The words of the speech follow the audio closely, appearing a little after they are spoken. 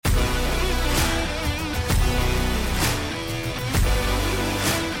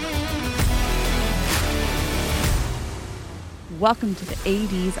welcome to the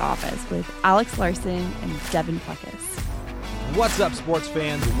AD's office with Alex Larson and Devin Pluckus. What's up, sports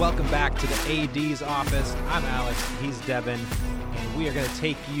fans? Welcome back to the AD's office. I'm Alex, he's Devin, and we are going to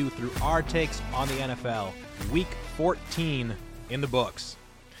take you through our takes on the NFL. Week 14 in the books.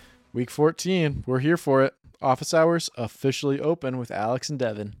 Week 14, we're here for it. Office hours officially open with Alex and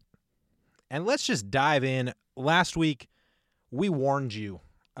Devin. And let's just dive in. Last week, we warned you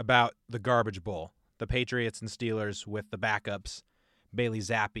about the garbage bowl. The Patriots and Steelers with the backups, Bailey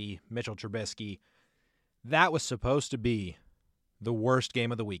Zappi, Mitchell Trubisky. That was supposed to be the worst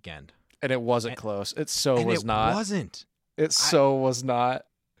game of the weekend. And it wasn't close. It was not. It wasn't. It was not.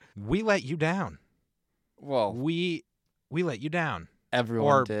 We let you down. Well, we let you down.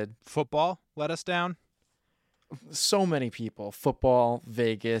 Everyone did. Football let us down. So many people. Football,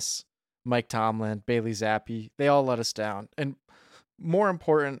 Vegas, Mike Tomlin, Bailey Zappi. They all let us down. And more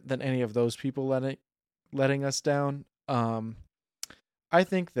important than any of those people letting us down, I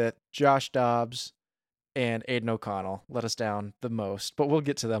think that Josh Dobbs and Aiden O'Connell let us down the most, but we'll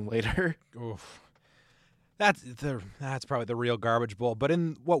get to them later. Oof. That's probably the real garbage bowl. But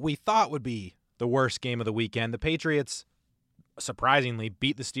in what we thought would be the worst game of the weekend, the Patriots surprisingly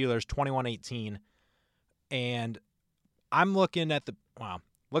beat the Steelers 21-18. And I'm looking at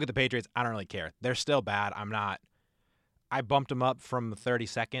look at the Patriots. I don't really care. They're still bad. I bumped them up from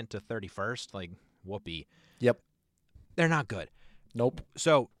 32nd to 31st. Like, whoopee. Yep. They're not good. Nope.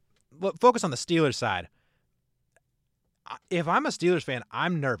 So, focus on the Steelers side. If I'm a Steelers fan,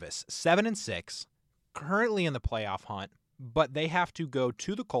 I'm nervous. 7-6, currently in the playoff hunt, but they have to go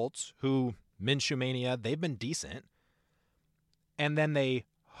to the Colts, who, Minshew Mania, they've been decent. And then they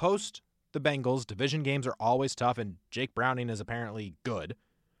host the Bengals. Division games are always tough, and Jake Browning is apparently good.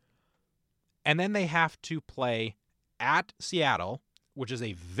 And then they have to play at Seattle, which is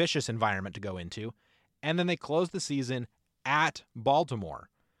a vicious environment to go into. And then they close the season at Baltimore,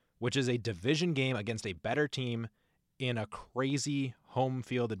 which is a division game against a better team in a crazy home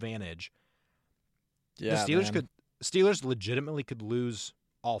field advantage. Yeah, the Steelers legitimately could lose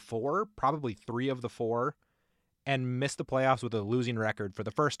all four, probably three of the four, and miss the playoffs with a losing record for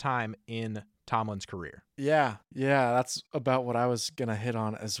the first time in Tomlin's career. Yeah, that's about what I was going to hit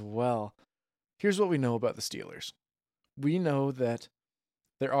on as well. Here's what we know about the Steelers. We know that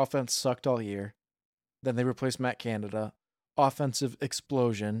their offense sucked all year. Then they replaced Matt Canada. Offensive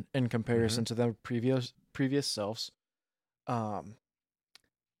explosion in comparison to their previous selves.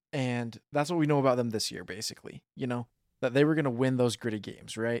 And that's what we know about them this year, basically. You know, that they were going to win those gritty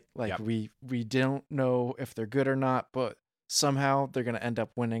games, right? Like, yep. we don't know if they're good or not, but somehow they're going to end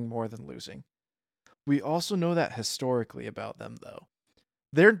up winning more than losing. We also know that historically about them, though.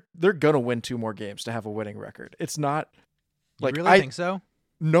 They're going to win 2 more games to have a winning record. It's not like you really think so?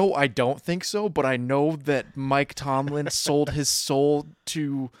 No, I don't think so, but I know that Mike Tomlin sold his soul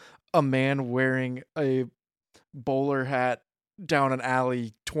to a man wearing a bowler hat down an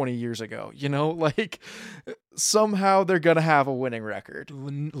alley 20 years ago. You know, like, somehow they're going to have a winning record.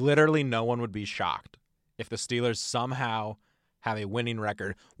 Literally no one would be shocked if the Steelers somehow have a winning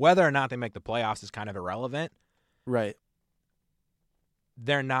record. Whether or not they make the playoffs is kind of irrelevant. Right.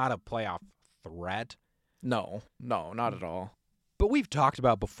 They're not a playoff threat. No, not at all. But we've talked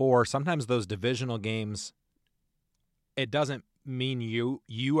about before, sometimes those divisional games, it doesn't mean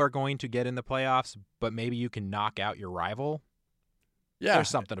you are going to get in the playoffs, but maybe you can knock out your rival. Yeah. There's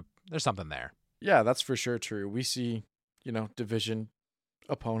something there. Yeah, that's for sure true. We see, division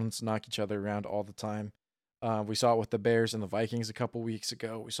opponents knock each other around all the time. We saw it with the Bears and the Vikings a couple weeks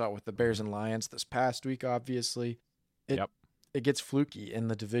ago. We saw it with the Bears and Lions this past week, obviously. It gets fluky in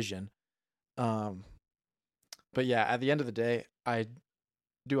the division. But yeah, at the end of the day,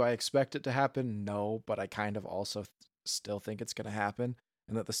 do I expect it to happen? No, but I kind of also still think it's going to happen,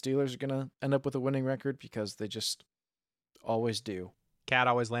 and that the Steelers are going to end up with a winning record because they just always do. Cat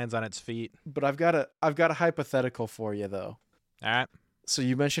always lands on its feet. But I've got a hypothetical for you, though. All right. So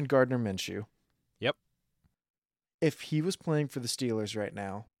you mentioned Gardner Minshew. Yep. If he was playing for the Steelers right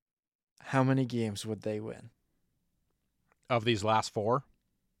now, how many games would they win? Of these last 4?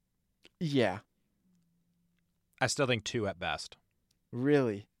 Yeah. I still think 2 at best.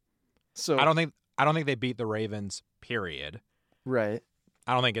 Really? So I don't think they beat the Ravens, period. Right.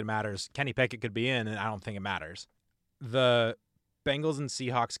 I don't think it matters. Kenny Pickett could be in, and I don't think it matters. The Bengals and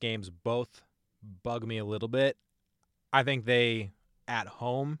Seahawks games both bug me a little bit. I think they, at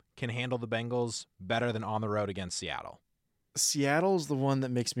home, can handle the Bengals better than on the road against Seattle. Seattle's the one that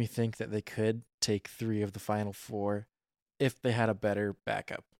makes me think that they could take 3 of the final 4 if they had a better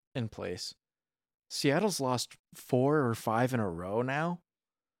backup in place. Seattle's lost 4 or 5 in a row now.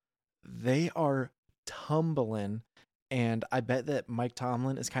 They are tumbling And I bet that Mike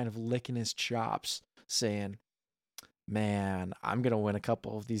Tomlin is kind of licking his chops, saying, man, I'm going to win a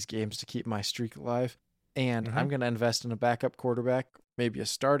couple of these games to keep my streak alive. And I'm going to invest in a backup quarterback, maybe a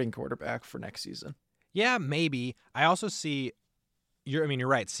starting quarterback for next season. Yeah, maybe. I also see, you're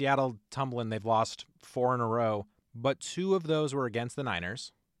right. Seattle tumbling, they've lost 4 in a row, but 2 of those were against the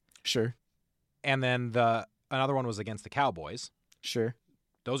Niners. Sure. And then another one was against the Cowboys. Sure.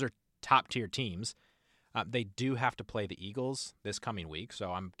 Those are top-tier teams. They do have to play the Eagles this coming week,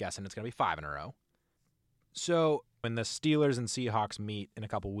 so I'm guessing it's going to be 5 in a row. So when the Steelers and Seahawks meet in a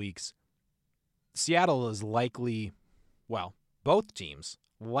couple weeks, Seattle is likely, well, both teams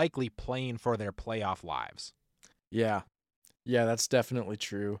likely playing for their playoff lives. Yeah. Yeah, that's definitely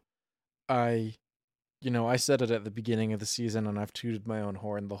true. I said it at the beginning of the season, and I've tooted my own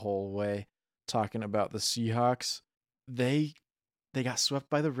horn the whole way talking about the Seahawks. They got swept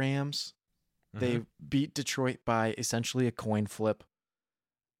by the Rams. They beat Detroit by essentially a coin flip.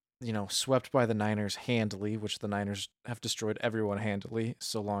 Swept by the Niners handily, which the Niners have destroyed everyone handily,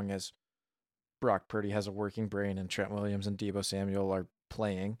 so long as Brock Purdy has a working brain and Trent Williams and Deebo Samuel are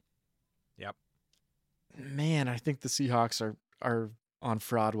playing. Yep. Man, I think the Seahawks are on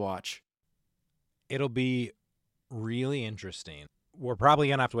fraud watch. It'll be really interesting. We're probably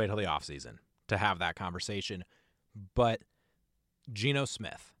going to have to wait till the offseason to have that conversation. But Geno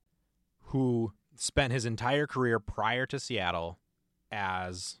Smith, who spent his entire career prior to Seattle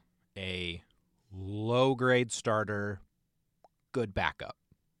as a low-grade starter, good backup.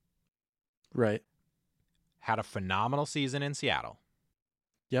 Right. Had a phenomenal season in Seattle.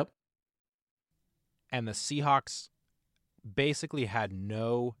 Yep. And the Seahawks basically had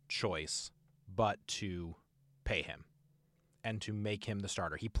no choice but to pay him and to make him the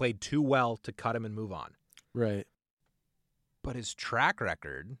starter. He played too well to cut him and move on. Right. But his track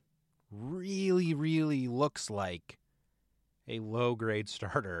record really, really looks like a low-grade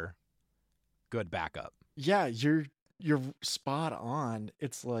starter, good backup. Yeah, you're spot on.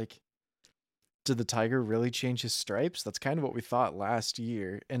 It's like, did the Tiger really change his stripes? That's kind of what we thought last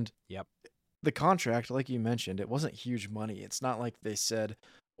year. And Yep. The contract, like you mentioned, it wasn't huge money. It's not like they said,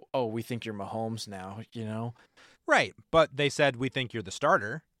 oh, we think you're Mahomes now, Right, but they said, we think you're the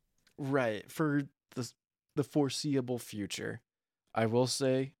starter. Right, for the foreseeable future. I will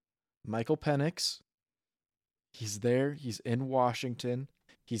say, Michael Penix, he's there. He's in Washington.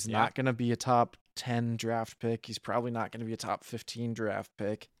 He's not going to be a top 10 draft pick. He's probably not going to be a top 15 draft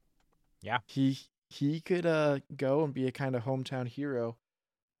pick. Yeah. He could go and be a kind of hometown hero.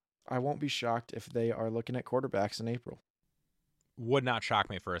 I won't be shocked if they are looking at quarterbacks in April. Would not shock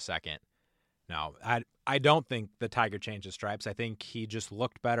me for a second. No, I don't think the Tiger changed his stripes. I think he just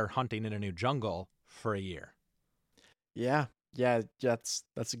looked better hunting in a new jungle for a year. Yeah, that's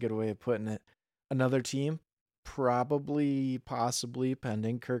a good way of putting it. Another team, possibly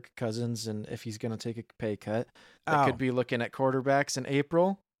pending Kirk Cousins, and if he's going to take a pay cut, that could be looking at quarterbacks in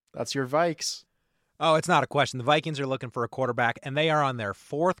April. That's your Vikes. Oh, it's not a question. The Vikings are looking for a quarterback, and they are on their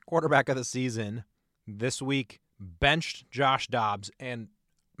 4th quarterback of the season this week. Benched Josh Dobbs, and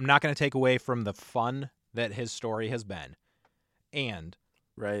I'm not going to take away from the fun that his story has been. And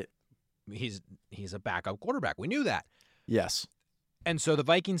right, he's a backup quarterback. We knew that. Yes. And so the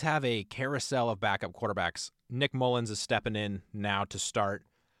Vikings have a carousel of backup quarterbacks. Nick Mullins is stepping in now to start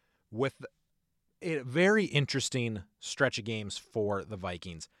with a very interesting stretch of games for the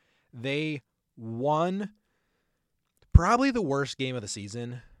Vikings. They won probably the worst game of the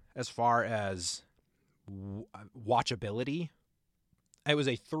season as far as watchability. It was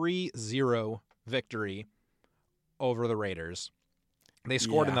a 3-0 victory over the Raiders. They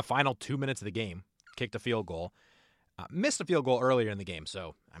scored in the final 2 minutes of the game, kicked a field goal, missed a field goal earlier in the game.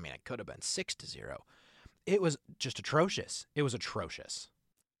 So, it could have been 6-0. It was just atrocious. It was atrocious.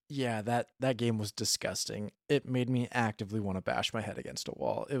 Yeah, that game was disgusting. It made me actively want to bash my head against a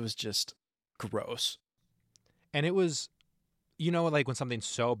wall. It was just gross. And it was, like when something's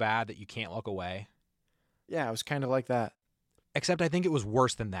so bad that you can't look away. Yeah, it was kind of like that. Except I think it was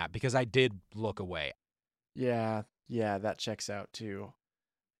worse than that because I did look away. Yeah, that checks out too.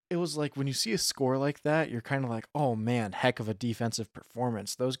 It was like when you see a score like that, you're kind of like, oh man, heck of a defensive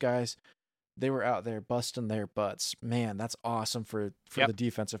performance. Those guys, they were out there busting their butts. Man, that's awesome for the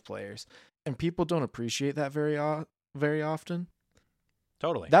defensive players. And people don't appreciate that very often.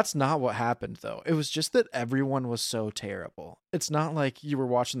 Totally. That's not what happened, though. It was just that everyone was so terrible. It's not like you were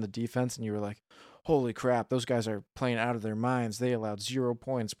watching the defense and you were like, holy crap, those guys are playing out of their minds. They allowed 0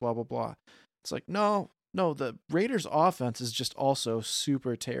 points, blah, blah, blah. It's like, no, the Raiders' offense is just also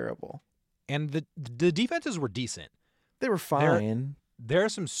super terrible. And the defenses were decent. They were fine. There are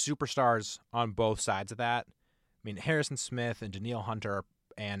some superstars on both sides of that. mean, Harrison Smith and Danielle Hunter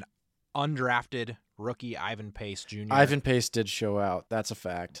and undrafted rookie Ivan Pace Jr. Ivan Pace did show out. That's a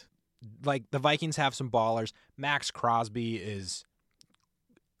fact. Like, the Vikings have some ballers. Max Crosby is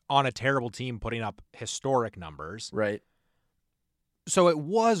on a terrible team putting up historic numbers. Right. So it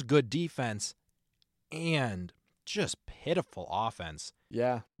was good defense and just pitiful offense.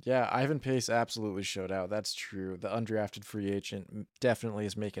 Yeah. Ivan Pace absolutely showed out. That's true. The undrafted free agent definitely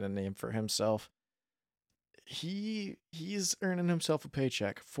is making a name for himself. He's earning himself a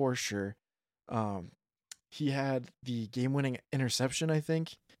paycheck for sure. He had the game-winning interception, I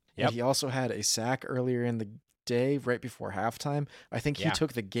think. Yep. And he also had a sack earlier in the day, right before halftime. I think he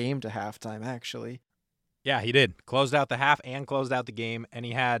took the game to halftime, actually. Yeah, he did. Closed out the half and closed out the game, and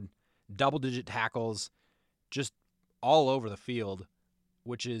he had double-digit tackles just all over the field,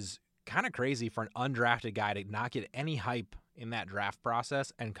 which is kind of crazy for an undrafted guy to not get any hype in that draft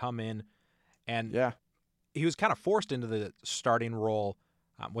process and come in. And he was kind of forced into the starting role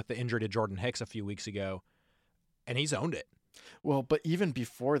with the injury to Jordan Hicks a few weeks ago, and he's owned it. Well, but even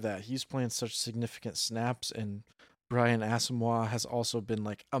before that, he's playing such significant snaps, and Brian Asamoah has also been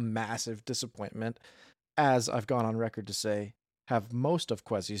like a massive disappointment, as I've gone on record to say, have most of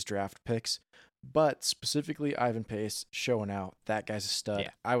Kwesi's draft picks, but specifically Ivan Pace showing out. That guy's a stud.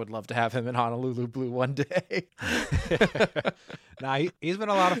 Yeah. I would love to have him in Honolulu Blue one day. He's been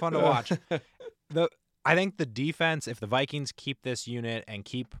a lot of fun to watch. I think the defense, if the Vikings keep this unit and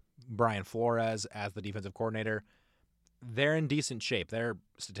keep Brian Flores as the defensive coordinator, they're in decent shape. They're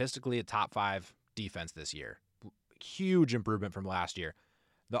statistically a top 5 defense this year. Huge improvement from last year.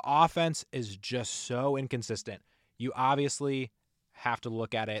 The offense is just so inconsistent. You obviously have to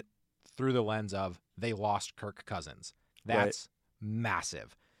look at it through the lens of they lost Kirk Cousins. That's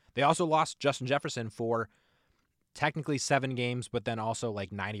massive. They also lost Justin Jefferson for technically 7 games, but then also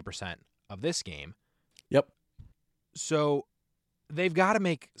like 90% of this game. Yep. So they've got to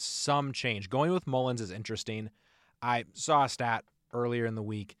make some change. Going with Mullins is interesting. I saw a stat earlier in the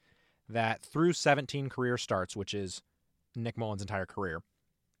week that through 17 career starts, which is Nick Mullins' entire career,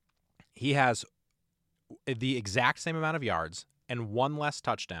 he has the exact same amount of yards and 1 less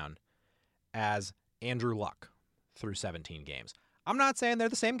touchdown as Andrew Luck through 17 games. I'm not saying they're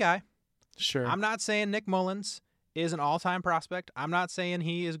the same guy. Sure. I'm not saying Nick Mullins is an all-time prospect. I'm not saying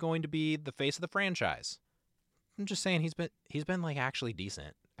he is going to be the face of the franchise. I'm just saying he's been like actually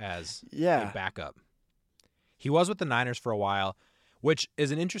decent as a backup. He was with the Niners for a while, which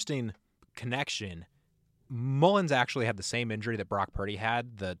is an interesting connection. Mullins actually had the same injury that Brock Purdy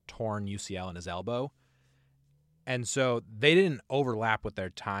had, the torn UCL in his elbow. And so they didn't overlap with their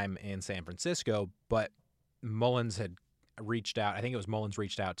time in San Francisco, but Mullins had reached out. I think it was Mullins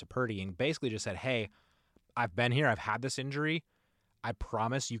reached out to Purdy and basically just said, hey, I've been here. I've had this injury. I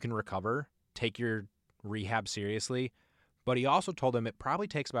promise you can recover. Take your rehab seriously. But he also told him it probably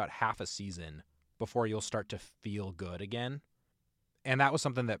takes about half a season before you'll start to feel good again. And that was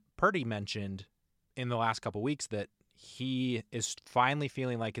something that Purdy mentioned in the last couple weeks, that he is finally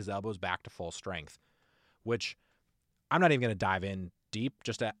feeling like his elbow's back to full strength, which I'm not even going to dive in deep.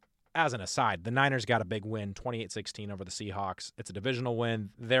 Just as an aside, the Niners got a big win, 28-16 over the Seahawks. It's a divisional win.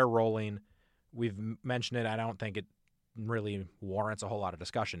 They're rolling. We've mentioned it. I don't think it really warrants a whole lot of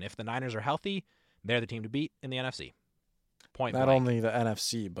discussion. If the Niners are healthy, they're the team to beat in the NFC. Point Not blank. only the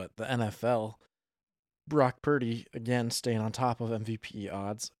NFC, but the NFL. Brock Purdy, again, staying on top of MVP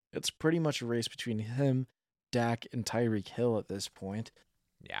odds. It's pretty much a race between him, Dak, and Tyreek Hill at this point.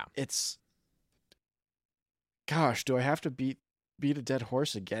 Yeah. It's... Gosh, do I have to beat a dead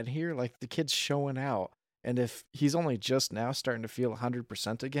horse again here? Like, the kid's showing out. And if he's only just now starting to feel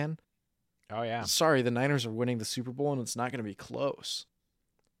 100% again... Oh, yeah. Sorry, the Niners are winning the Super Bowl, and it's not going to be close.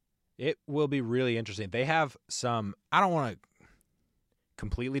 It will be really interesting. They have some... I don't want to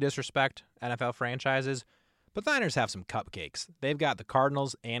completely disrespect NFL franchises, but the Niners have some cupcakes. They've got the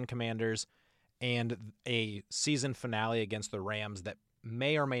Cardinals and Commanders and a season finale against the Rams that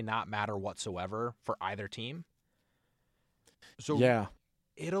may or may not matter whatsoever for either team. So yeah,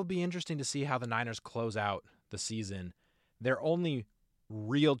 it'll be interesting to see how the Niners close out the season. Their only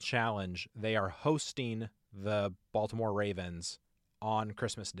real challenge, they are hosting the Baltimore Ravens on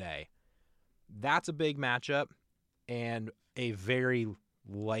Christmas Day. That's a big matchup and a very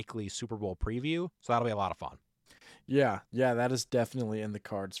likely Super Bowl preview, so that'll be a lot of fun. Yeah, that is definitely in the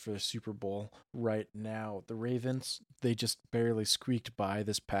cards for the Super Bowl right now. The Ravens, they just barely squeaked by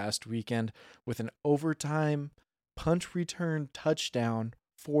this past weekend with an overtime punch return touchdown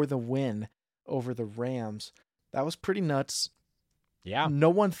for the win over the Rams. That was pretty nuts. Yeah. No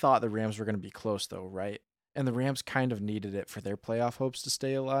one thought the Rams were going to be close, though, right? And the Rams kind of needed it for their playoff hopes to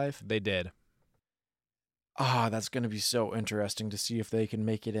stay alive. They did. That's going to be so interesting to see if they can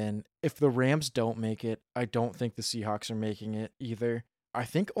make it in. If the Rams don't make it, I don't think the Seahawks are making it either. I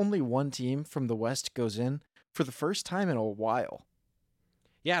think only one team from the West goes in for the first time in a while.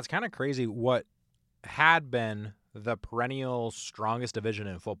 Yeah, it's kind of crazy what had been the perennial strongest division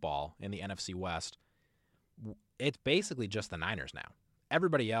in football in the NFC West. It's basically just the Niners now.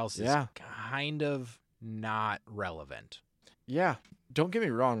 Everybody else is kind of not relevant. Yeah, don't get me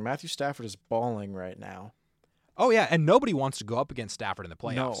wrong. Matthew Stafford is balling right now. Oh, yeah, and nobody wants to go up against Stafford in the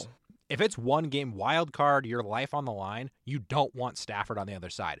playoffs. No. If it's one game, wild card, your life on the line, you don't want Stafford on the other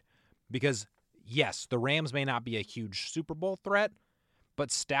side. Because, yes, the Rams may not be a huge Super Bowl threat, but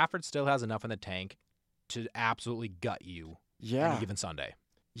Stafford still has enough in the tank to absolutely gut you any given Sunday.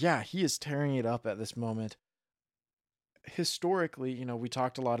 Yeah, he is tearing it up at this moment. Historically, we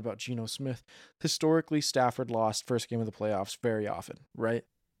talked a lot about Geno Smith. Historically, Stafford lost first game of the playoffs very often, right?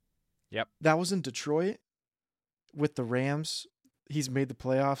 Yep. That was in Detroit. With the Rams, he's made the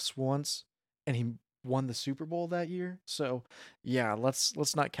playoffs once, and he won the Super Bowl that year. So, yeah,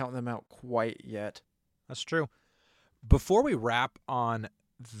 let's not count them out quite yet. That's true. Before we wrap on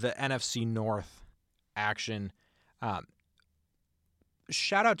the NFC North action,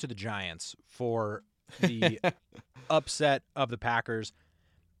 shout out to the Giants for the upset of the Packers.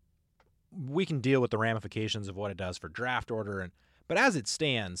 We can deal with the ramifications of what it does for draft order, but as it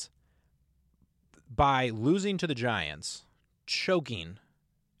stands, by losing to the Giants, choking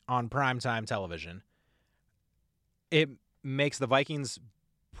on primetime television, it makes the Vikings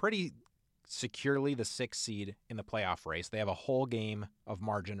pretty securely the 6th seed in the playoff race. They have a whole game of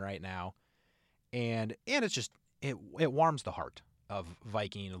margin right now, and it's just it warms the heart of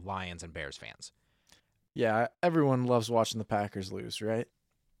Viking, Lions, and Bears fans. Yeah, everyone loves watching the Packers lose, right?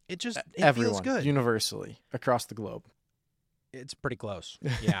 It everyone, feels good universally across the globe. It's pretty close.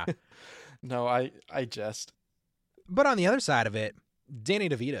 Yeah. No, I jest. But on the other side of it, Danny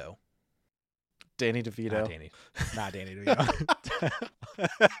DeVito. Not Danny DeVito.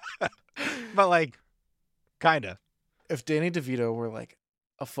 But like, kinda. If Danny DeVito were like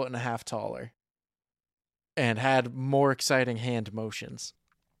a foot and a half taller and had more exciting hand motions.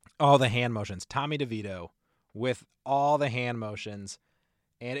 Oh, the hand motions. Tommy DeVito with all the hand motions.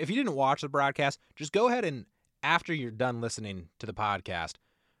 And if you didn't watch the broadcast, just go ahead and, after you're done listening to the podcast,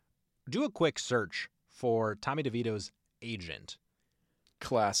 do a quick search for Tommy DeVito's agent.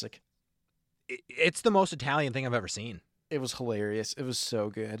 Classic. It's the most Italian thing I've ever seen. It was hilarious. It was so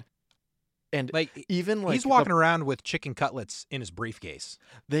good. And even he's walking around with chicken cutlets in his briefcase.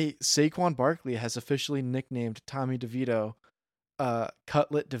 Saquon Barkley has officially nicknamed Tommy DeVito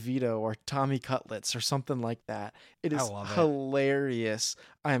Cutlet DeVito or Tommy Cutlets or something like that. It is hilarious.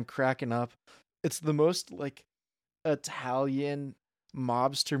 I am cracking up. It's the most like Italian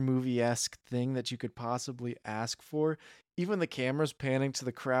mobster movie-esque thing that you could possibly ask for. Even the camera's panning to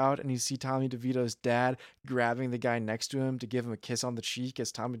the crowd and you see Tommy DeVito's dad grabbing the guy next to him to give him a kiss on the cheek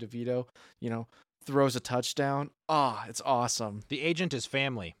as Tommy DeVito, throws a touchdown. It's awesome. The agent is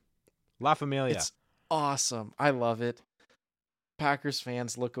family. La Familia. It's awesome. I love it. Packers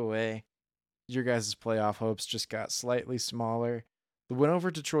fans, look away. Your guys' playoff hopes just got slightly smaller. The win over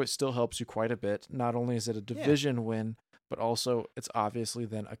Detroit still helps you quite a bit. Not only is it a division win, but also it's obviously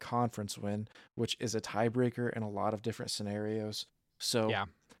then a conference win, which is a tiebreaker in a lot of different scenarios. So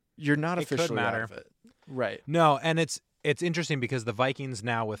you're not officially out of it. Right. No, and it's interesting because the Vikings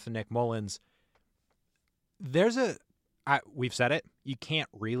now with Nick Mullins, we've said it, you can't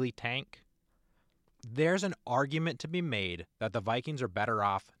really tank. There's an argument to be made that the Vikings are better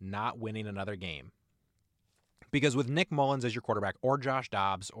off not winning another game. Because with Nick Mullins as your quarterback, or Josh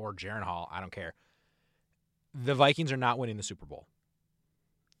Dobbs, or Jaron Hall, I don't care, the Vikings are not winning the Super Bowl.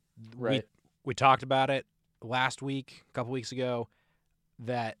 Right. We talked about it last week, a couple weeks ago,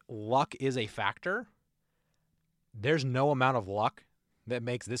 that luck is a factor. There's no amount of luck that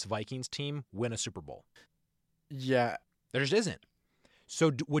makes this Vikings team win a Super Bowl. Yeah. There just isn't.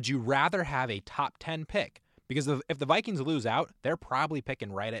 So would you rather have a top 10 pick? Because if the Vikings lose out, they're probably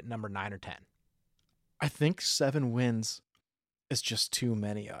picking right at number 9 or 10. I think 7 wins is just too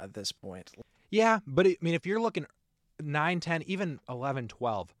many at this point. Yeah, but if you're looking 9, 10, even 11,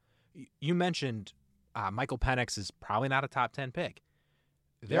 12, you mentioned Michael Penix is probably not a top 10 pick.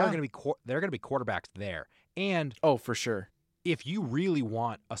 There are going to be quarterbacks there. And for sure. If you really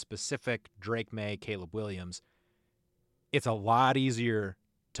want a specific Drake May, Caleb Williams, it's a lot easier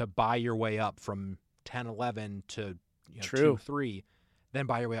to buy your way up from 10, 11 to 2, 3 than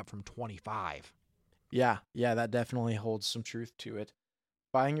buy your way up from 25. Yeah, that definitely holds some truth to it.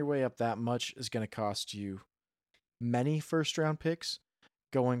 Buying your way up that much is going to cost you many first-round picks,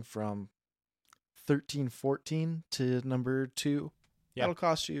 going from 13-14 to number 2. Yeah. That'll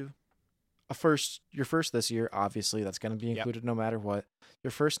cost you your first this year. Obviously, that's going to be included no matter what.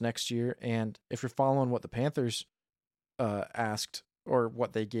 Your first next year, and if you're following what the Panthers asked or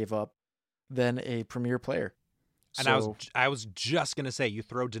what they gave up, then a premier player. And so, I was just gonna say, you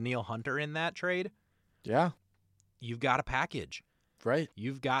throw Danielle Hunter in that trade, yeah, you've got a package. right.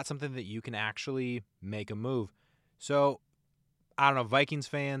 You've got something that you can actually make a move. So I don't know, Vikings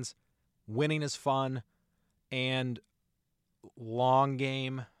fans, winning is fun, and long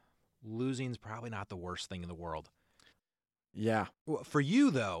game, losing's probably not the worst thing in the world. Yeah. For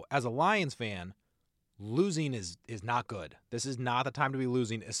you, though, as a Lions fan, losing is not good. This is not the time to be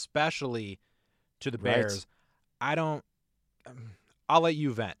losing, especially to the Bears. Right. I'll let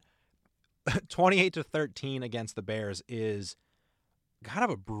you vent. 28-13 against the Bears is kind of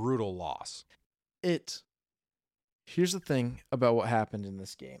a brutal loss. Here's the thing about what happened in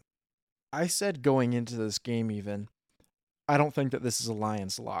this game. I said going into this game even, I don't think that this is a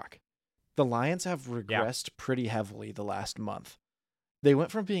Lions lock. The Lions have regressed pretty heavily the last month. They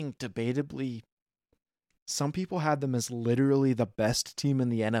went from being debatably, some people had them as literally the best team in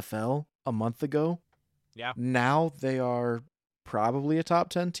the NFL a month ago. Yeah. Now they are probably a top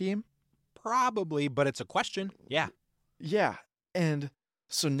 10 team. Probably, but it's a question. Yeah. Yeah. And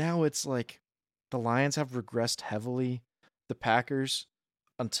so now it's like the Lions have regressed heavily. The Packers,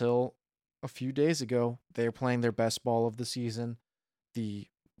 until a few days ago, they're playing their best ball of the season. The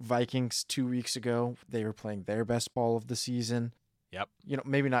Vikings 2 weeks ago, they were playing their best ball of the season. Yep.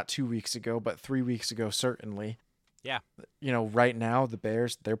 Maybe not 2 weeks ago, but 3 weeks ago, certainly. Yeah. Right now, the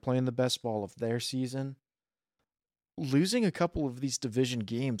Bears, they're playing the best ball of their season. Losing a couple of these division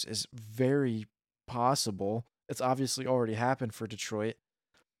games is very possible. It's obviously already happened for Detroit.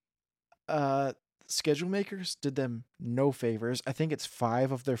 Schedule makers did them no favors. I think it's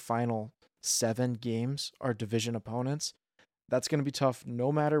 5 of their final 7 games are division opponents. That's going to be tough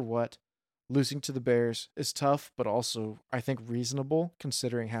no matter what. Losing to the Bears is tough, but also, I think, reasonable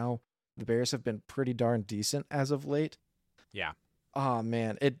considering how the Bears have been pretty darn decent as of late. Yeah. Oh,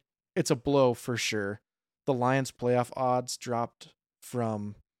 man. It's a blow for sure. The Lions playoff odds dropped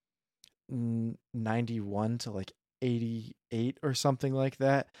from 91 to like 88 or something like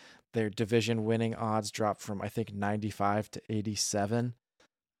that. Their division winning odds dropped from, I think, 95 to 87.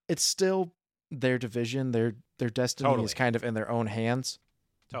 It's still their division. Their destiny is kind of in their own hands.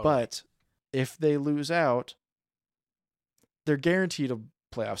 But if they lose out, they're guaranteed a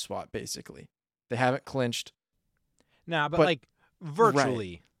playoff spot, basically. They haven't clinched. Nah, but like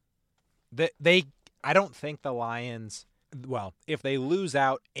virtually. Right. I don't think the Lions, well, if they lose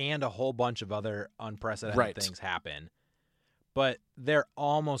out and a whole bunch of other unprecedented things happen, but they're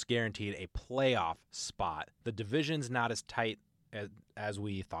almost guaranteed a playoff spot. The division's not as tight as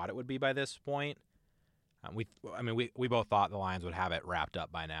we thought it would be by this point. We both thought the Lions would have it wrapped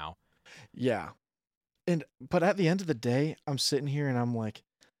up by now. Yeah. But at the end of the day, I'm sitting here and I'm like,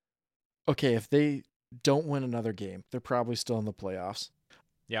 okay, if they don't win another game, they're probably still in the playoffs.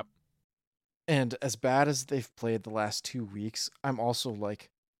 Yep. And as bad as they've played the last 2 weeks, I'm also like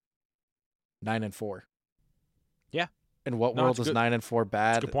 9-4. Yeah. In what world is 9-4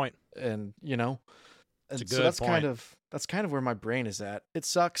 bad? That's a good point. And so that's kind of where my brain is at. It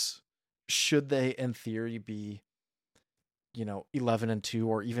sucks. Should they, in theory, be 11-2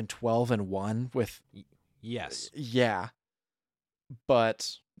 or even 12-1 with? Yes. Yeah.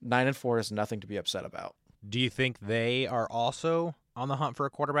 But 9-4 is nothing to be upset about. Do you think they are also on the hunt for a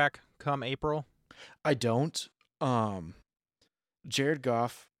quarterback come April? I don't. Jared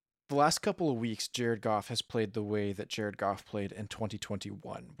Goff, the last couple of weeks, Jared Goff has played the way that Jared Goff played in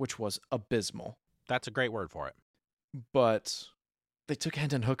 2021, which was abysmal. That's a great word for it. But they took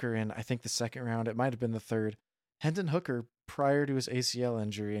Hendon Hooker in, I think, the second round. It might have been the third. Hendon Hooker, prior to his ACL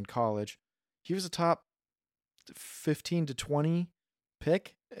injury in college, he was a top 15 to 20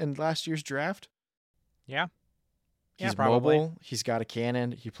 pick in last year's draft. Yeah. He's probably mobile. He's got a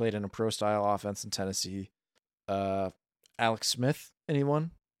cannon. He played in a pro-style offense in Tennessee. Alex Smith,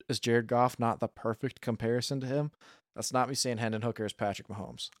 anyone? Is Jared Goff not the perfect comparison to him? That's not me saying Hendon Hooker is Patrick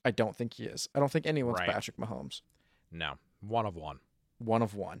Mahomes. I don't think he is. I don't think anyone's Patrick Mahomes. No. One of one. One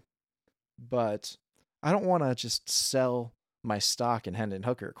of one. But I don't want to just sell my stock in Hendon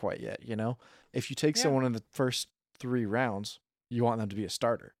Hooker quite yet, If you take someone in the first 3 rounds, you want them to be a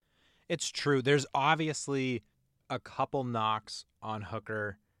starter. It's true. There's obviously a couple knocks on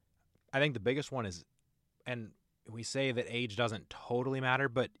Hooker. I think the biggest one is, and we say that age doesn't totally matter,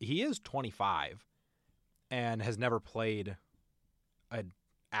 but he is 25 and has never played an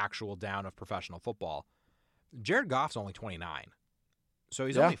actual down of professional football. Jared Goff's only 29. So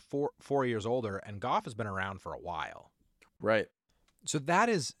he's Yeah. only 4 years older, and Goff has been around for a while. Right. So that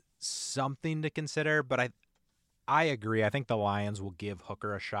is something to consider, but I agree. I think the Lions will give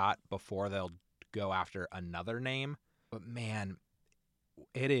Hooker a shot before they'll go after another name. But man,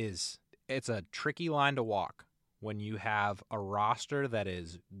 it's a tricky line to walk when you have a roster that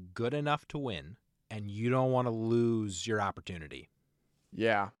is good enough to win and you don't want to lose your opportunity.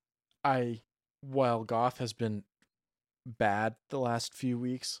 Yeah. While Goff has been bad the last few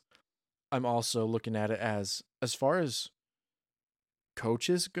weeks, I'm also looking at it as far as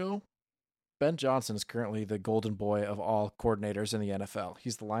coaches go, Ben Johnson is currently the golden boy of all coordinators in the NFL.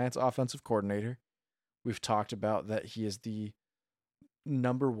 He's the Lions offensive coordinator. We've talked about that he is the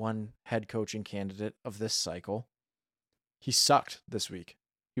number one head coaching candidate of this cycle. He sucked this week.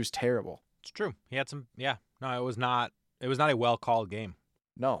 He was terrible. It's true. He had some, yeah. No, it was not a well-called game.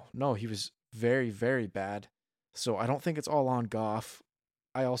 No, he was very, very bad. So I don't think it's all on Goff.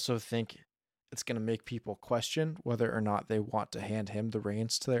 I also think it's going to make people question whether or not they want to hand him the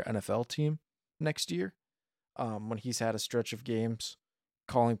reins to their NFL team next year. When he's had a stretch of games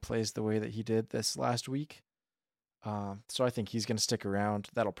calling plays the way that he did this last week. So I think he's going to stick around.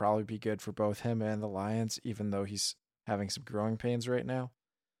 That'll probably be good for both him and the Lions, even though he's having some growing pains right now.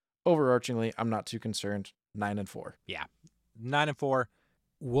 Overarchingly, I'm not too concerned. 9-4. Yeah, 9-4.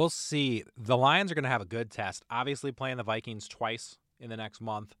 We'll see. The Lions are going to have a good test. Obviously, playing the Vikings twice in the next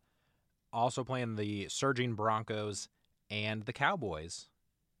month. Also playing the surging Broncos and the Cowboys.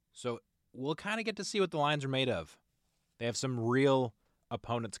 So we'll kind of get to see what the Lions are made of. They have some real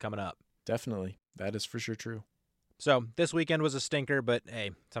opponents coming up. Definitely. That is for sure true. So this weekend was a stinker, but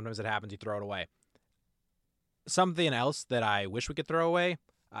hey, sometimes it happens. You throw it away. Something else that I wish we could throw away,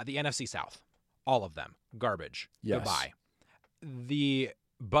 the NFC South. All of them. Garbage. Yes. Goodbye. The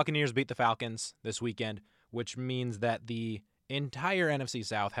Buccaneers beat the Falcons this weekend, which means that the entire NFC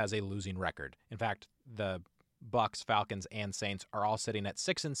South has a losing record. In fact, the Bucs, Falcons, and Saints are all sitting at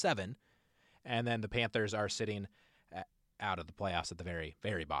 6-7, and then the Panthers are sitting out of the playoffs at the very,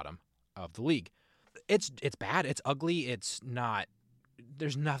 very bottom of the league. It's bad. It's ugly. It's not.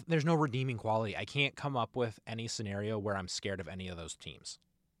 There's no redeeming quality. I can't come up with any scenario where I'm scared of any of those teams.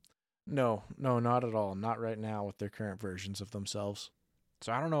 No, not at all. Not right now with their current versions of themselves.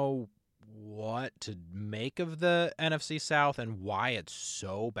 So I don't know what to make of the NFC South and why it's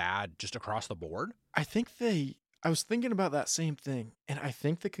so bad just across the board. I was thinking about that same thing, and I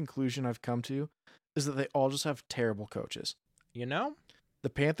think the conclusion I've come to is that they all just have terrible coaches. You know? The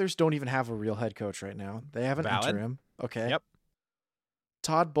Panthers don't even have a real head coach right now. They have an interim. Okay. Yep.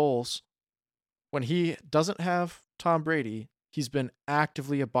 Todd Bowles, when he doesn't have Tom Brady, he's been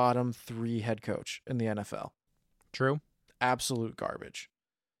actively a bottom 3 head coach in the NFL. True. Absolute garbage.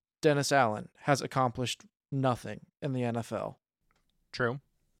 Dennis Allen has accomplished nothing in the NFL. True.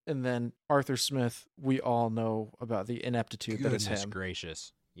 And then Arthur Smith, we all know about the ineptitude that is him. Goodness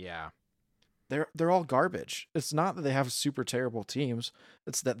gracious. Yeah. They're all garbage. It's not that they have super terrible teams.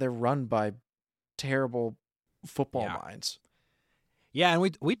 It's that they're run by terrible football minds. Yeah,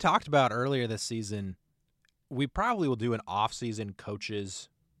 and we talked about earlier this season, we probably will do an off-season coaches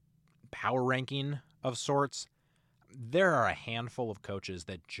power ranking of sorts. There are a handful of coaches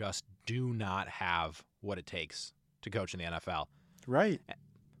that just do not have what it takes to coach in the NFL. Right.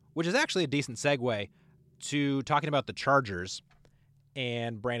 Which is actually a decent segue to talking about the Chargers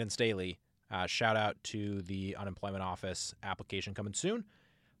and Brandon Staley. Shout out to the unemployment office application coming soon.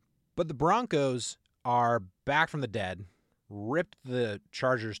 But the Broncos are back from the dead, ripped the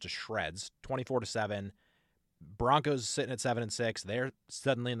Chargers to shreds, 24-7. Broncos sitting at 7-6. They're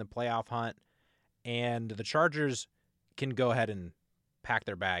suddenly in the playoff hunt. And the Chargers can go ahead and pack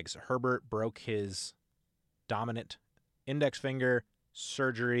their bags. Herbert broke his dominant index finger.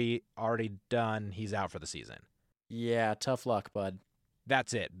 Surgery already done. He's out for the season. Yeah, tough luck, bud.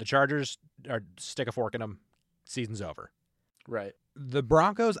 That's it. The Chargers stick a fork in them. Season's over. Right. The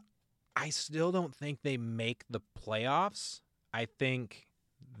Broncos, I still don't think they make the playoffs. I think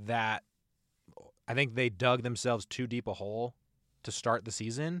they dug themselves too deep a hole to start the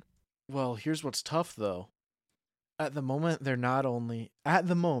season. Well, here's what's tough, though. At the moment, they're not only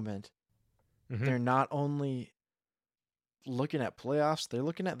looking at playoffs, they're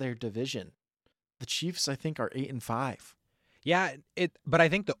looking at their division. The Chiefs, I think, are 8-5. Yeah, but I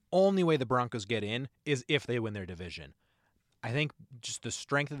think the only way the Broncos get in is if they win their division. I think just the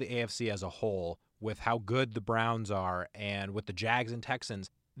strength of the AFC as a whole, with how good the Browns are, and with the Jags and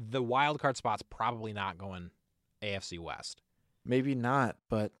Texans, the wild card spot's probably not going AFC West. Maybe not,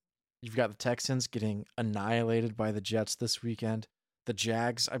 but you've got the Texans getting annihilated by the Jets this weekend. The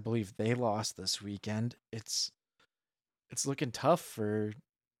Jags, I believe they lost this weekend. It's it's looking tough for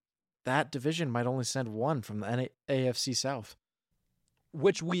that division. Might only send one from the AFC South.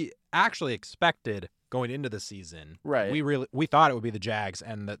 Which we actually expected going into the season. Right. We thought it would be the Jags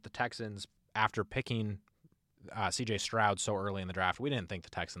and the Texans after picking CJ Stroud so early in the draft. We didn't think the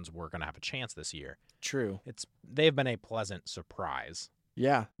Texans were going to have a chance this year. True. They've been a pleasant surprise.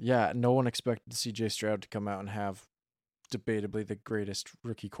 Yeah. No one expected CJ Stroud to come out and have debatably the greatest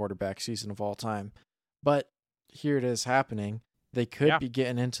rookie quarterback season of all time. But here it is happening. They could be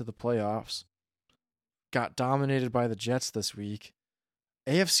getting into the playoffs. Got dominated by the Jets this week.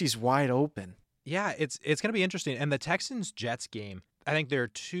 AFC's wide open. Yeah, it's going to be interesting. And the Texans-Jets game, I think there are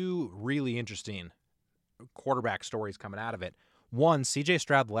two really interesting quarterback stories coming out of it. One, CJ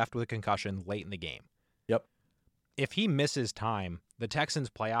Stroud left with a concussion late in the game. Yep. If he misses time, the Texans'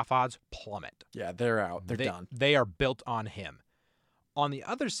 playoff odds plummet. Yeah, they're out. They're done. They are built on him. On the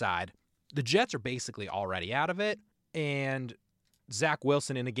other side, the Jets are basically already out of it, and Zach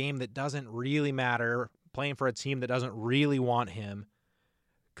Wilson in a game that doesn't really matter, playing for a team that doesn't really want him,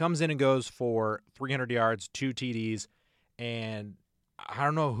 comes in and goes for 300 yards, 2 TDs, and I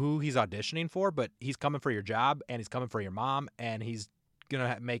don't know who he's auditioning for, but he's coming for your job, and he's coming for your mom, and he's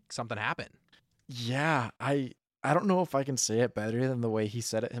going to make something happen. Yeah, I don't know if I can say it better than the way he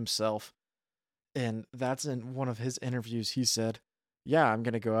said it himself. And that's in one of his interviews. He said, yeah, I'm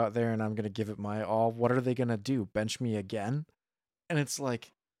going to go out there and I'm going to give it my all. What are they going to do? Bench me again? And it's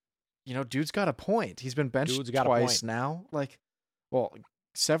like, dude's got a point. He's been benched twice now. Like, well,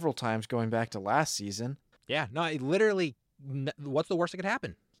 several times going back to last season. Yeah, no, literally, what's the worst that could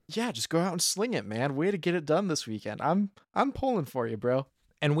happen? Yeah, just go out and sling it, man. Way to get it done this weekend. I'm pulling for you, bro.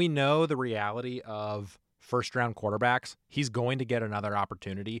 And we know the reality of first-round quarterbacks. He's going to get another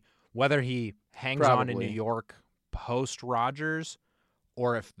opportunity, whether he hangs on in New York post-Rodgers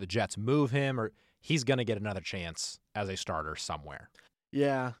or if the Jets move him, or he's going to get another chance as a starter somewhere.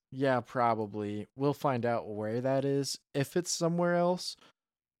 Yeah, probably. We'll find out where that is. If it's somewhere else,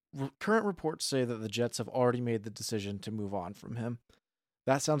 current reports say that the Jets have already made the decision to move on from him.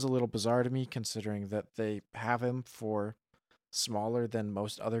 That sounds a little bizarre to me, considering that they have him for smaller than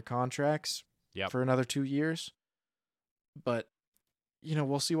most other contracts for another 2 years. But,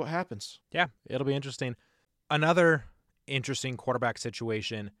 we'll see what happens. Yeah, it'll be interesting. Another interesting quarterback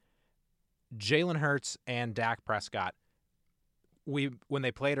situation, Jalen Hurts and Dak Prescott. When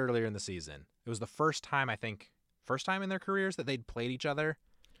they played earlier in the season, it was the first time in their careers that they'd played each other.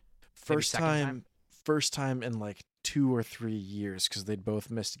 First time in like 2 or 3 years, because they'd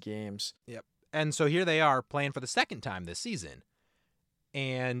both missed games. Yep. And so here they are playing for the second time this season.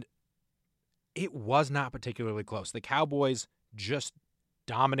 And it was not particularly close. The Cowboys just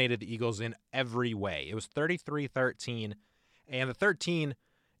dominated the Eagles in every way. It was 33-13, and the 13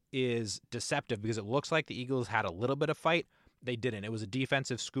 is deceptive because it looks like the Eagles had a little bit of fight. They didn't. It was a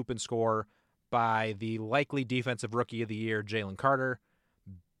defensive scoop and score by the likely defensive rookie of the year, Jalen Carter.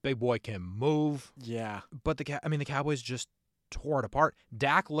 Big boy can move. Yeah. But the Cowboys just tore it apart.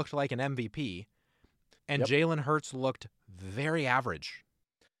 Dak looked like an MVP, and Jalen Hurts looked very average.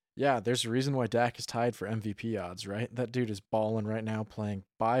 Yeah, there's a reason why Dak is tied for MVP odds, right? That dude is balling right now, playing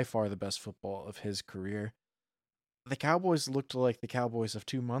by far the best football of his career. The Cowboys looked like the Cowboys of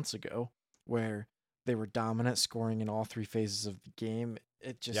 2 months ago, where they were dominant, scoring in all 3 phases of the game.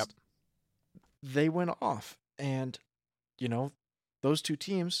 It just, they went off. And, those 2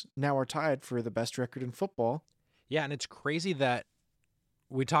 teams now are tied for the best record in football. Yeah, and it's crazy that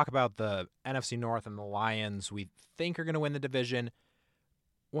we talk about the NFC North and the Lions we think are going to win the division.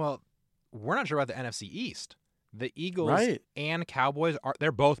 Well, we're not sure about the NFC East. The Eagles and Cowboys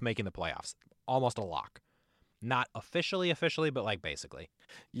they're both making the playoffs. Almost a lock. Not officially, but like basically.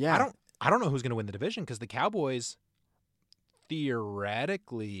 Yeah. I don't know who's going to win the division because the Cowboys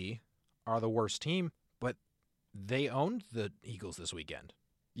theoretically are the worst team, but they owned the Eagles this weekend.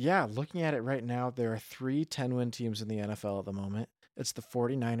 Yeah, looking at it right now, there are 3 10-win teams in the NFL at the moment. It's the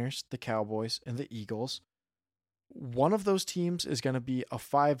 49ers, the Cowboys, and the Eagles. One of those teams is going to be a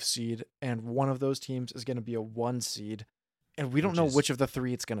 5 seed, and one of those teams is going to be a 1 seed, and we don't know which of the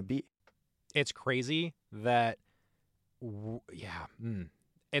 3 it's going to be. It's crazy that,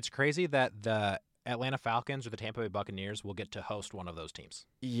 it's crazy that the Atlanta Falcons or the Tampa Bay Buccaneers will get to host one of those teams.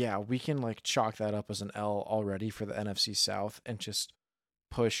 Yeah, we can chalk that up as an L already for the NFC South and just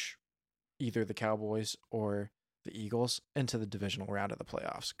push either the Cowboys or the Eagles into the divisional round of the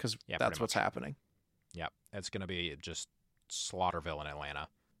playoffs, because that's what's happening. Yep, it's going to be just Slaughterville in Atlanta.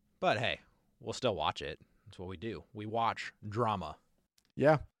 But hey, we'll still watch it. That's what we do. We watch drama.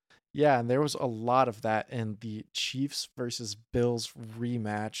 Yeah, and there was a lot of that in the Chiefs versus Bills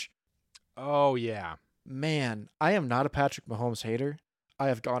rematch. Oh, yeah. Man, I am not a Patrick Mahomes hater. I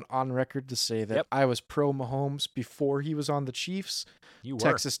have gone on record to say that I was pro Mahomes before he was on the Chiefs. You were.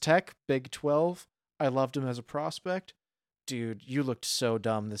 Texas Tech, Big 12. I loved him as a prospect. Dude, you looked so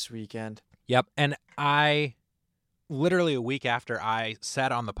dumb this weekend. Yep. And I literally a week after I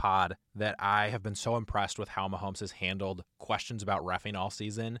said on the pod that I have been so impressed with how Mahomes has handled questions about reffing all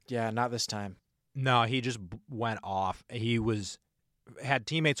season. Yeah, not this time. No, he just went off. He had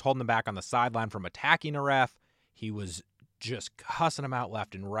teammates holding him back on the sideline from attacking a ref. He was just cussing him out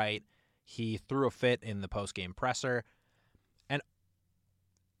left and right. He threw a fit in the post-game presser. And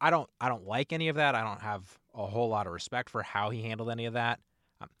I don't like any of that. I don't have a whole lot of respect for how he handled any of that.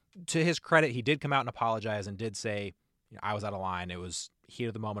 To his credit, he did come out and apologize and did say, I was out of line. It was heat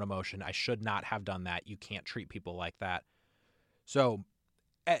of the moment emotion. I should not have done that. You can't treat people like that. So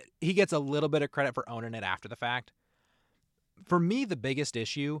he gets a little bit of credit for owning it after the fact. For me, the biggest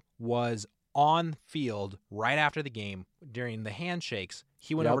issue was on field right after the game during the handshakes.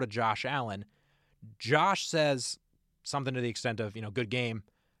 He went over to Josh Allen. Josh says something to the extent of, good game.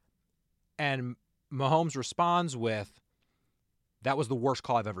 And Mahomes responds with, that was the worst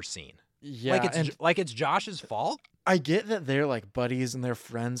call I've ever seen. Yeah. Like it's Josh's fault. I get that they're like buddies and they're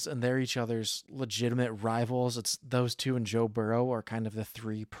friends and they're each other's legitimate rivals. It's those two and Joe Burrow are kind of the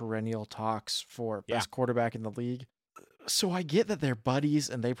three perennial talks for best quarterback in the league. So I get that they're buddies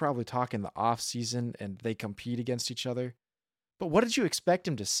and they probably talk in the off season and they compete against each other. But what did you expect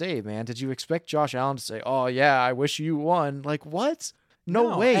him to say, man? Did you expect Josh Allen to say, "Oh yeah, I wish you won"? Like what?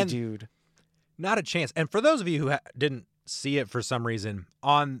 No way, dude. Not a chance. And for those of you who didn't see it for some reason,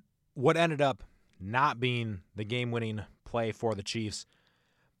 on what ended up not being the game-winning play for the Chiefs,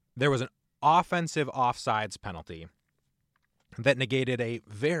 there was an offensive offsides penalty that negated a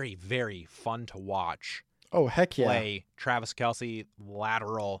very, very fun-to-watch play. Travis Kelce,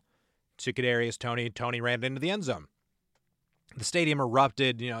 lateral to Kadarius Toney. Toney ran into the end zone. The stadium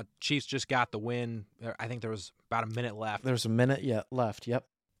erupted. Chiefs just got the win. I think there was about a minute left. There's a minute left, yep.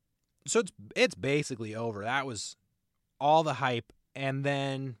 So it's basically over. That was all the hype, and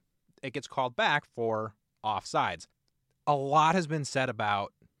then it gets called back for offsides. A lot has been said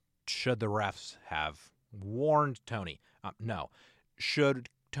about should the refs have warned Toney. No. Should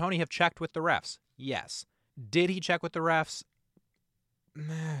Toney have checked with the refs? Yes. Did he check with the refs?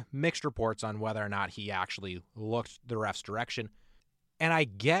 Mixed reports on whether or not he actually looked the ref's direction. And I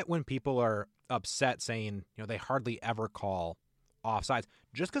get when people are upset saying, they hardly ever call offsides.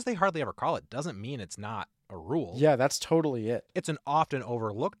 Just because they hardly ever call it doesn't mean it's not a rule. Yeah, that's totally it. It's an often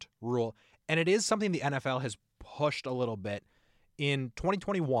overlooked rule, and it is something the NFL has pushed a little bit. In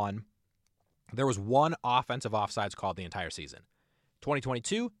 2021, there was one offensive offsides called the entire season.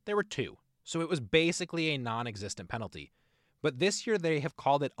 2022, there were two. So it was basically a non-existent penalty. But this year, they have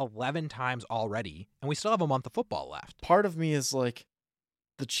called it 11 times already, and we still have a month of football left. Part of me is like,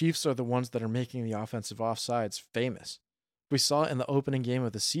 the Chiefs are the ones that are making the offensive offsides famous. We saw it in the opening game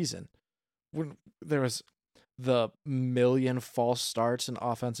of the season when there was the million false starts and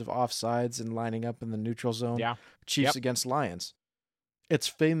offensive offsides and lining up in the neutral zone. Yeah. Chiefs against Lions. It's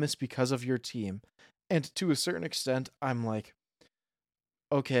famous because of your team. And to a certain extent, I'm like,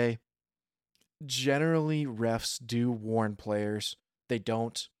 okay, generally refs do warn players. They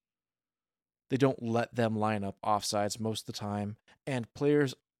don't let them line up offsides most of the time. And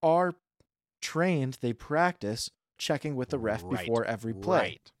players are trained, they practice checking with the ref before every play.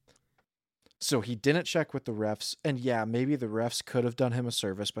 Right. So he didn't check with the refs. And yeah, maybe the refs could have done him a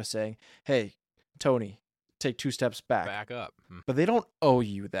service by saying, hey, Toney, take 2 steps back. Back up. But they don't owe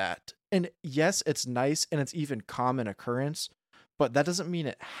you that. And yes, it's nice and it's even common occurrence, but that doesn't mean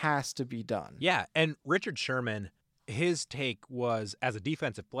it has to be done. Yeah, and Richard Sherman, his take was, as a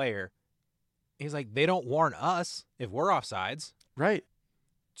defensive player, he's like, they don't warn us if we're offsides. Right.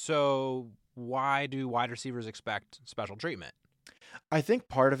 So why do wide receivers expect special treatment? I think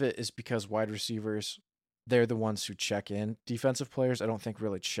part of it is because wide receivers, they're the ones who check in. Defensive players, I don't think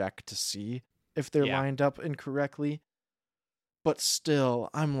really check to see if they're lined up incorrectly. But still,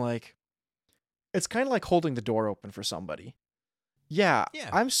 I'm like, it's kind of like holding the door open for somebody. Yeah,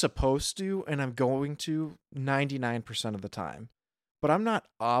 I'm supposed to, and I'm going to 99% of the time. But I'm not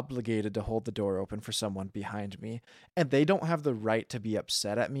obligated to hold the door open for someone behind me. And they don't have the right to be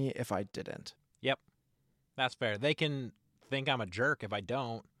upset at me if I didn't. Yep. That's fair. They can think I'm a jerk if I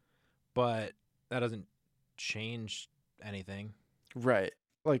don't, but that doesn't change anything. Right.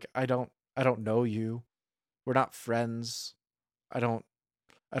 Like I don't know you. We're not friends. I don't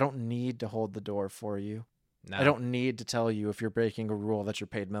need to hold the door for you. No. I don't need to tell you if you're breaking a rule that you're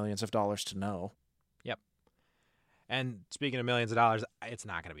paid millions of dollars to know. Yep. And speaking of millions of dollars, it's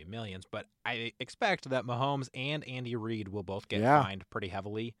not going to be millions, but I expect that Mahomes and Andy Reid will both get fined pretty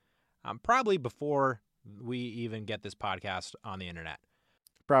heavily, probably before we even get this podcast on the internet.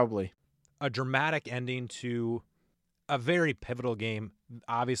 Probably. A dramatic ending to a very pivotal game.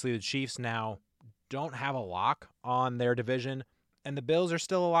 Obviously, the Chiefs now don't have a lock on their division, and the Bills are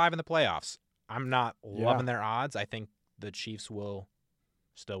still alive in the playoffs. I'm not loving their odds. I think the Chiefs will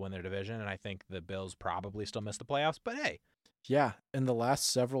still win their division, and I think the Bills probably still miss the playoffs, but hey. Yeah, in the last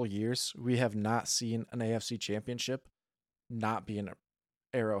several years, we have not seen an AFC championship not be an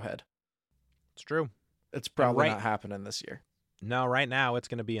Arrowhead. It's true. It's probably not happening this year. No, right now it's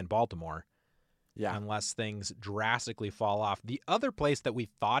going to be in Baltimore. Yeah. Unless things drastically fall off. The other place that we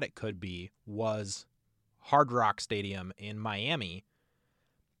thought it could be was Hard Rock Stadium in Miami,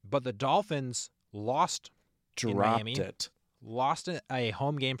 but the Dolphins lost in Miami. Lost a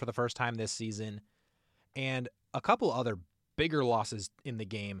home game for the first time this season, and a couple other bigger losses in the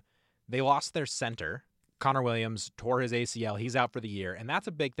game. They lost their center. Connor Williams tore his ACL. He's out for the year, and that's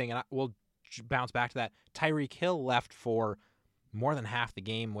a big thing, and we'll bounce back to that. Tyreek Hill left for more than half the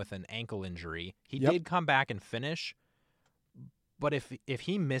game with an ankle injury. He did come back and finish, but if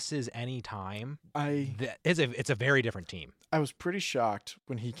he misses any time, it's a very different team. I was pretty shocked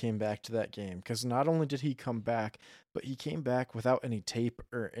when he came back to that game because not only did he come back, but he came back without any tape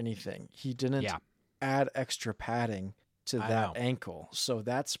or anything. He didn't add extra padding to that ankle, so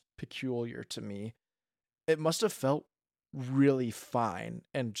that's peculiar to me. It must have felt really fine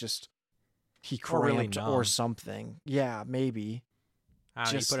and just he cramped or something. Yeah, maybe.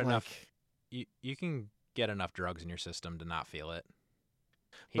 Just you put enough. You can get enough drugs in your system to not feel it.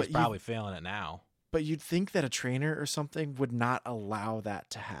 He's probably feeling it now. But you'd think that a trainer or something would not allow that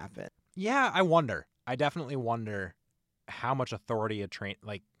to happen. Yeah, I wonder. I definitely wonder how much authority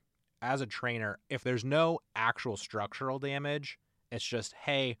as a trainer, if there's no actual structural damage, it's just,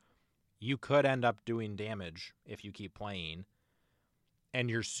 hey, you could end up doing damage if you keep playing. And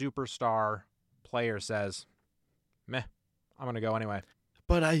your superstar player says, meh, I'm going to go anyway.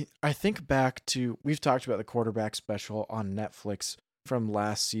 But I think back to, we've talked about the quarterback special on Netflix from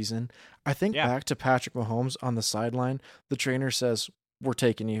last season. I think back to Patrick Mahomes on the sideline. The trainer says, we're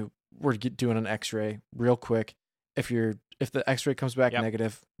taking you. We're doing an x-ray real quick. If the x-ray comes back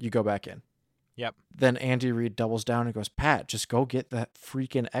negative, you go back in. Yep. Then Andy Reid doubles down and goes, Pat, just go get that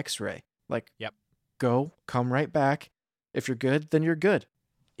freaking x-ray. Go, come right back. If you're good, then you're good.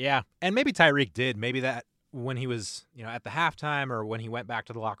 Yeah. And maybe Tyreek did. Maybe that when he was, at the halftime or when he went back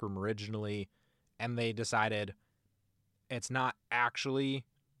to the locker room originally and they decided it's not actually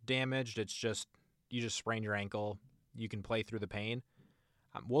damaged. It's just, you just sprained your ankle. You can play through the pain.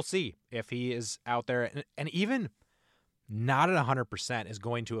 We'll see if he is out there. And even not at 100% is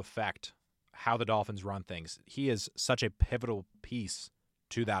going to affect how the Dolphins run things. He is such a pivotal piece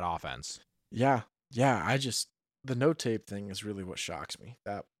to that offense. Yeah. Yeah. The no tape thing is really what shocks me.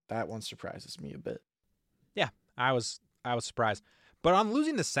 That one surprises me a bit. Yeah, I was surprised. But on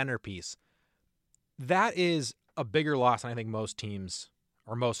losing the centerpiece, that is a bigger loss than I think most teams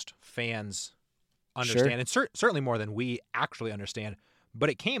or most fans understand. And certainly more than we actually understand. But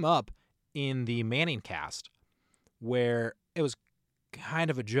it came up in the Manning cast where it was kind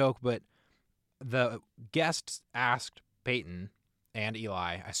of a joke, but the guests asked Peyton and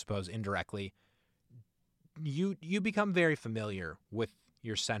Eli, I suppose indirectly, you become very familiar with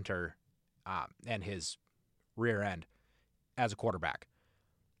your center and his rear end as a quarterback.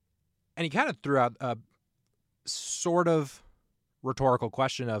 And he kind of threw out a sort of rhetorical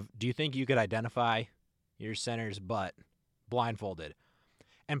question of, do you think you could identify your center's butt blindfolded?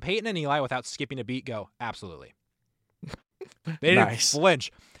 And Peyton and Eli, without skipping a beat, go, absolutely. They didn't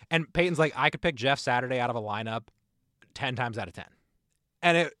flinch. And Peyton's like, I could pick Jeff Saturday out of a lineup 10 times out of 10.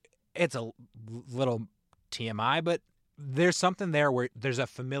 And it's a little TMI, but there's something there where there's a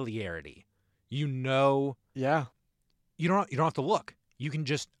familiarity. Yeah. You don't have to look. You can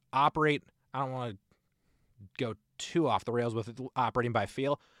just operate. I don't want to go too off the rails with operating by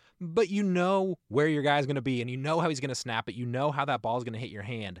feel, but you know where your guy's going to be and you know how he's going to snap it. You know how that ball is going to hit your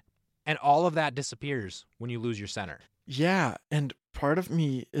hand. And all of that disappears when you lose your center. Yeah. And part of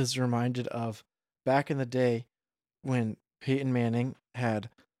me is reminded of back in the day when Peyton Manning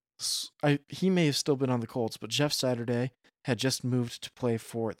he may have still been on the Colts, but Jeff Saturday had just moved to play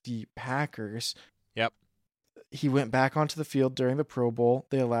for the Packers. Yep. He went back onto the field during the Pro Bowl.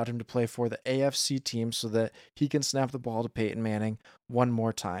 They allowed him to play for the AFC team so that he can snap the ball to Peyton Manning one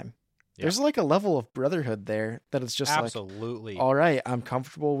more time. Yep. There's like a level of brotherhood there that it's just absolutely. All right, I'm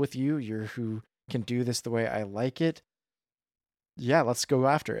comfortable with you. You're who can do this the way I like it. Yeah, let's go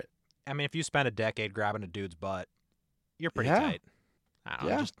after it. I mean, if you spend a decade grabbing a dude's butt, you're pretty Yeah. tight. I don't know.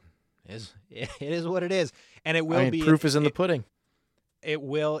 Yeah. Just it is what it is, and it will I mean, be. proof is in the pudding. It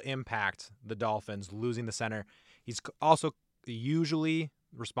will impact the Dolphins losing the center. He's also usually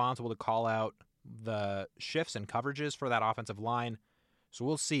responsible to call out the shifts and coverages for that offensive line. So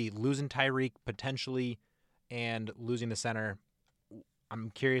we'll see. Losing Tyreek potentially and losing the center. I'm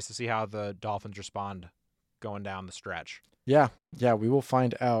curious to see how the Dolphins respond going down the stretch. Yeah, we will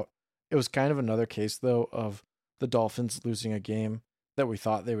find out. It was kind of another case, though, of the Dolphins losing a game that we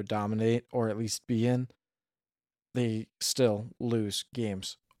thought they would dominate or at least be in. They still lose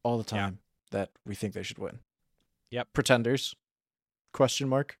games all the time that we think they should win. Yep. Pretenders? Question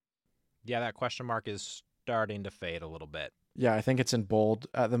mark? Yeah, that question mark is starting to fade a little bit. Yeah, I think it's in bold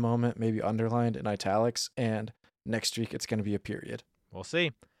at the moment, maybe underlined in italics, and next week it's going to be a period. We'll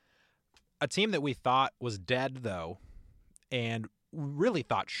see. A team that we thought was dead, though, and really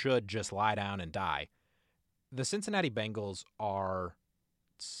thought should just lie down and die. The Cincinnati Bengals are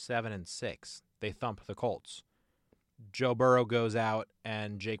 7-6. They thump the Colts. Joe Burrow goes out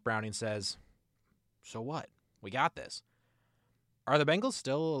and Jake Browning says, "So what? We got this." Are the Bengals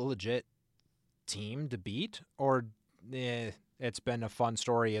still a legit team to beat? Or it's been a fun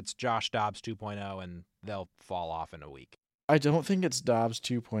story. It's Josh Dobbs 2.0 and they'll fall off in a week? I don't think it's Dobbs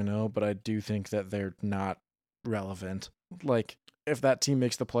 2.0, but I do think that they're not relevant. Like, if that team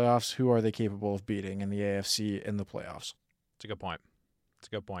makes the playoffs, who are they capable of beating in the AFC in the playoffs? It's a good point.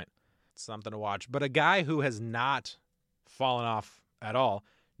 It's something to watch. But a guy who has not fallen off at all,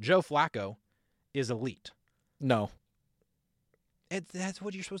 Joe Flacco, is elite. No. That's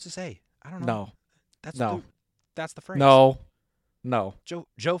what you're supposed to say. I don't know. No. That's the phrase. No. Joe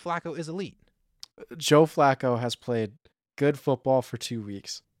Flacco is elite. Joe Flacco has played good football for 2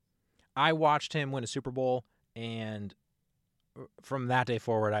 weeks. I watched him win a Super Bowl, and from that day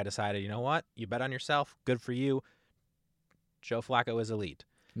forward, I decided, you know what? You bet on yourself. Good for you. Joe Flacco is elite.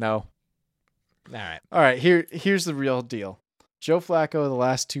 No. All right. Here's the real deal. Joe Flacco, the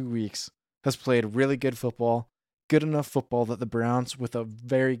last 2 weeks, has played really good football, good enough football that the Browns, with a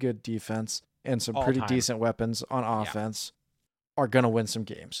very good defense and some pretty decent weapons on offense, are going to win some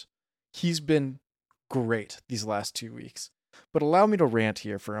games. He's been great these last 2 weeks. But allow me to rant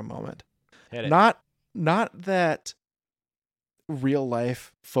here for a moment. Hit it. Not that real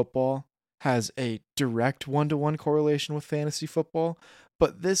life football has a direct 1-to-1 correlation with fantasy football,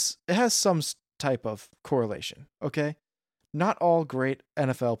 but it has some type of correlation, okay? Not all great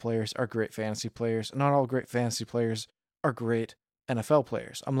NFL players are great fantasy players. Not all great fantasy players are great NFL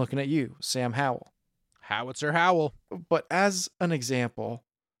players. I'm looking at you, Sam Howell. Howitzer Howell. But as an example,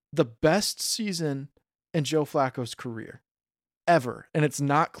 the best season in Joe Flacco's career ever, and it's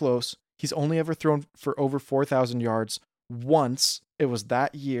not close. He's only ever thrown for over 4,000 yards once. It was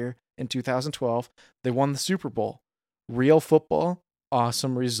that year in 2012. They won the Super Bowl. Real football,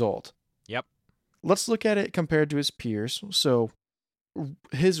 awesome result. Yep. Let's look at it compared to his peers. So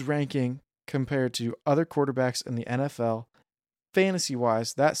his ranking compared to other quarterbacks in the NFL,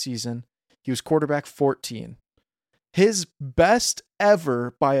 fantasy-wise, that season, he was quarterback 14. His best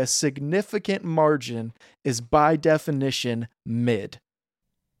ever by a significant margin is by definition mid.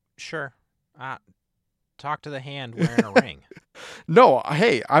 Sure. Talk to the hand wearing a ring. No,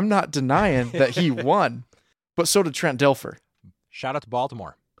 hey, I'm not denying that he won, but so did Trent Dilfer. Shout out to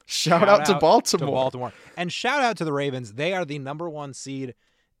Baltimore. Shout out to Baltimore. And shout out to the Ravens. They are the number 1 seed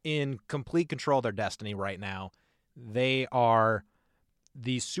in complete control of their destiny right now. They are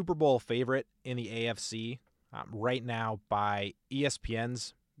the Super Bowl favorite in the AFC right now by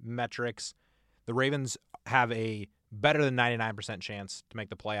ESPN's metrics. The Ravens have a better than 99% chance to make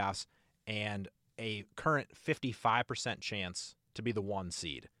the playoffs and a current 55% chance to be the 1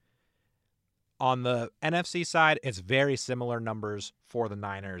 seed. On the NFC side, it's very similar numbers for the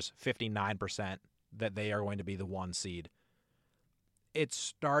Niners, 59% that they are going to be the 1 seed. It's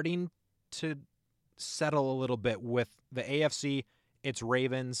starting to settle a little bit with the AFC. It's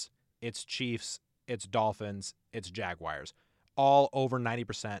Ravens, it's Chiefs, it's Dolphins, it's Jaguars. All over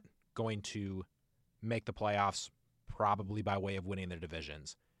 90% going to make the playoffs, probably by way of winning their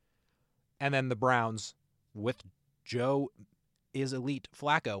divisions. And then the Browns, with Joe is elite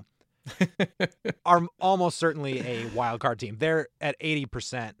Flacco, are almost certainly a wild card team. They're at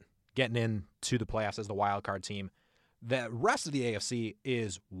 80% getting into the playoffs as the wild card team. The rest of the AFC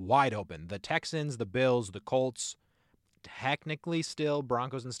is wide open. The Texans, the Bills, the Colts, technically still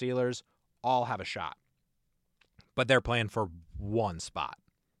Broncos and Steelers, all have a shot. But they're playing for 1 spot.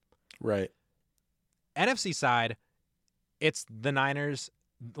 Right. NFC side, it's the Niners.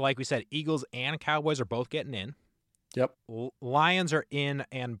 Like we said, Eagles and Cowboys are both getting in. Yep. Lions are in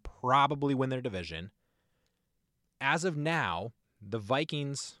and probably win their division. as of now, the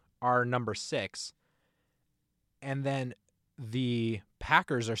Vikings are number 6, and then the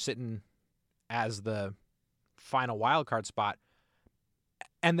Packers are sitting as the final wild card spot,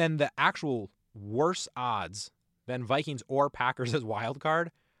 and then the actual worse odds than Vikings or Packers as wild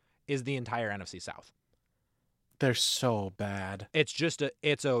card is the entire NFC South. They're so bad. It's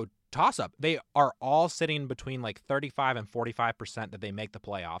a toss-up. They are all sitting between like 35 and 45% that they make the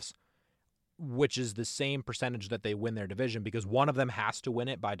playoffs, which is the same percentage that they win their division because one of them has to win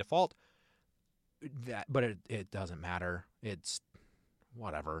it by default. But it doesn't matter. It's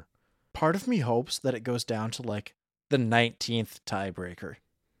whatever. Part of me hopes that it goes down to like the 19th tiebreaker.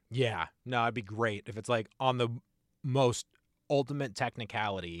 Yeah. No, it'd be great if it's like on the most ultimate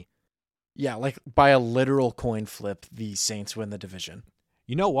technicality. Yeah, like by a literal coin flip, the Saints win the division.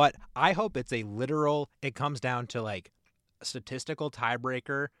 You know what? I hope it's a literal, it comes down to like a statistical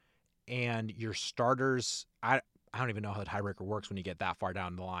tiebreaker and your starters. I don't even know how the tiebreaker works when you get that far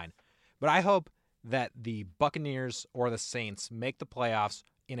down the line. But I hope that the Buccaneers or the Saints make the playoffs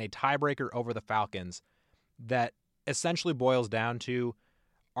in a tiebreaker over the Falcons that essentially boils down to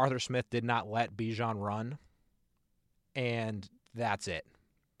Arthur Smith did not let Bijan run, and that's it.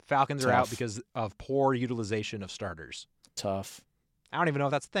 Falcons are out because of poor utilization of starters. Tough. I don't even know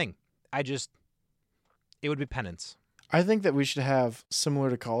if that's a thing. It would be penance. I think that we should have, similar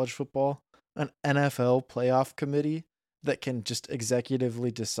to college football, an NFL playoff committee that can just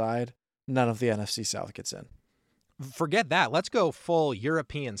executively decide none of the NFC South gets in. Forget that. Let's go full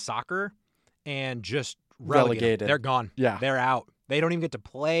European soccer and just relegate them. They're gone. Yeah. They're out. They don't even get to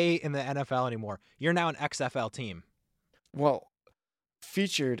play in the NFL anymore. You're now an XFL team. Well,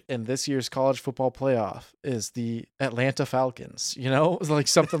 featured in this year's college football playoff is the Atlanta Falcons, like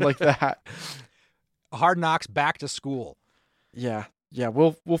something like that. Hard Knocks back to school. Yeah,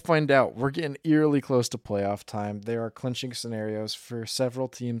 we'll find out. We're getting eerily close to playoff time. There are clinching scenarios for several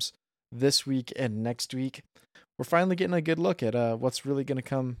teams this week and next week. We're finally getting a good look at what's really going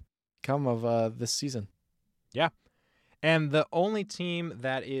to come of this season. Yeah. And the only team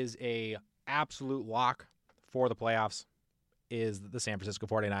that is a absolute lock for the playoffs is the San Francisco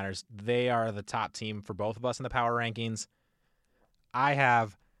 49ers. They are the top team for both of us in the power rankings. I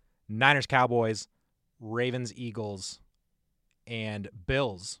have Niners, Cowboys, Ravens, Eagles, and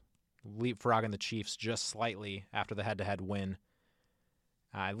Bills leapfrogging the Chiefs just slightly after the head-to-head win.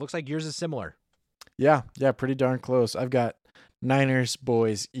 It looks like yours is similar. Yeah, pretty darn close. I've got Niners,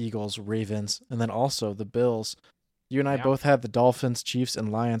 Boys, Eagles, Ravens, and then also the Bills. You and I both had the Dolphins, Chiefs,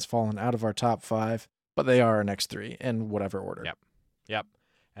 and Lions falling out of our top 5, but they are our next 3 in whatever order. Yep.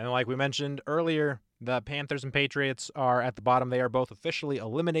 And like we mentioned earlier, the Panthers and Patriots are at the bottom. They are both officially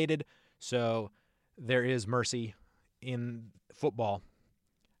eliminated, so there is mercy in football.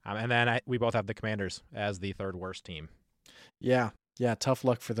 And then we both have the Commanders as the third worst team. Yeah, tough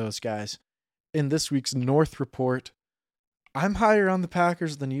luck for those guys. In this week's North Report, I'm higher on the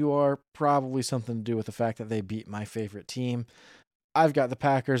Packers than you are, probably something to do with the fact that they beat my favorite team. I've got the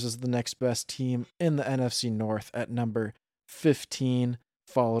Packers as the next best team in the NFC North at number 15,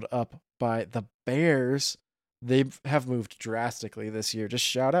 followed up by the Bears. They have moved drastically this year. Just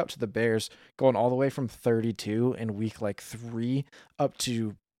shout out to the Bears, going all the way from 32 in week 3 up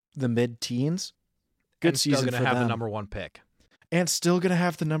to the mid-teens. Good season for them. Still going to have the number 1 pick. And still going to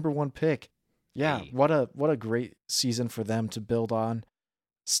have the number 1 pick. Yeah, hey. What a great season for them to build on.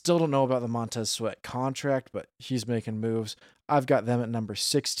 Still don't know about the Montez Sweat contract, but he's making moves. I've got them at number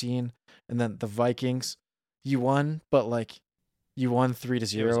 16. And then the Vikings, you won, but you won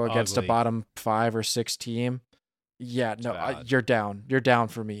 3-0 against a bottom 5 or 6 team. Yeah, no, you're down. You're down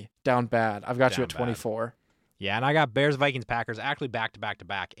for me. Down bad. I've got you at 24. Bad. Yeah, and I got Bears, Vikings, Packers actually back to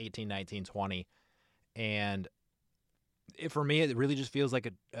back, 18, 19, 20. And for me, it really just feels like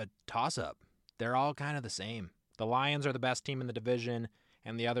a toss-up. They're all kind of the same. The Lions are the best team in the division,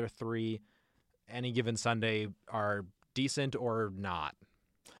 and the other 3, any given Sunday, are decent or not.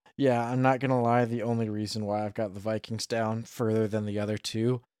 Yeah, I'm not going to lie. The only reason why I've got the Vikings down further than the other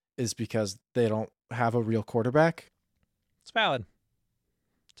 2 is because they don't have a real quarterback. It's valid.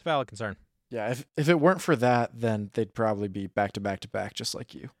 It's a valid concern. Yeah, if it weren't for that, then they'd probably be back to back, just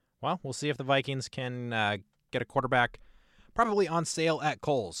like you. Well, we'll see if the Vikings can get a quarterback probably on sale at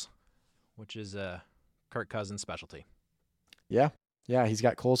Kohl's, which is Kirk Cousins' specialty. Yeah, he's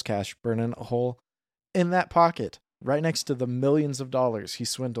got Kohl's cash burning a hole in that pocket right next to the millions of dollars he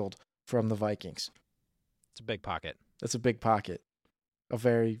swindled from the Vikings. It's a big pocket. It's a big pocket. A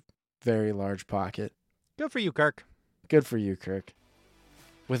very, very large pocket. Good for you, Kirk. Good for you, Kirk.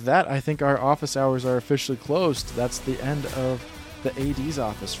 With that, I think our office hours are officially closed. That's the end of the AD's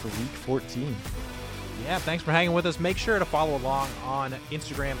office for week 14. Yeah, thanks for hanging with us. Make sure to follow along on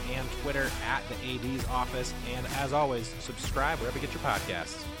Instagram and Twitter at the AD's Office. And as always, subscribe wherever you get your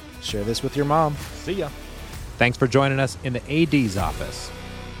podcasts. Share this with your mom. See ya. Thanks for joining us in the AD's Office.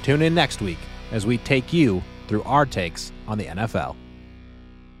 Tune in next week as we take you through our takes on the NFL.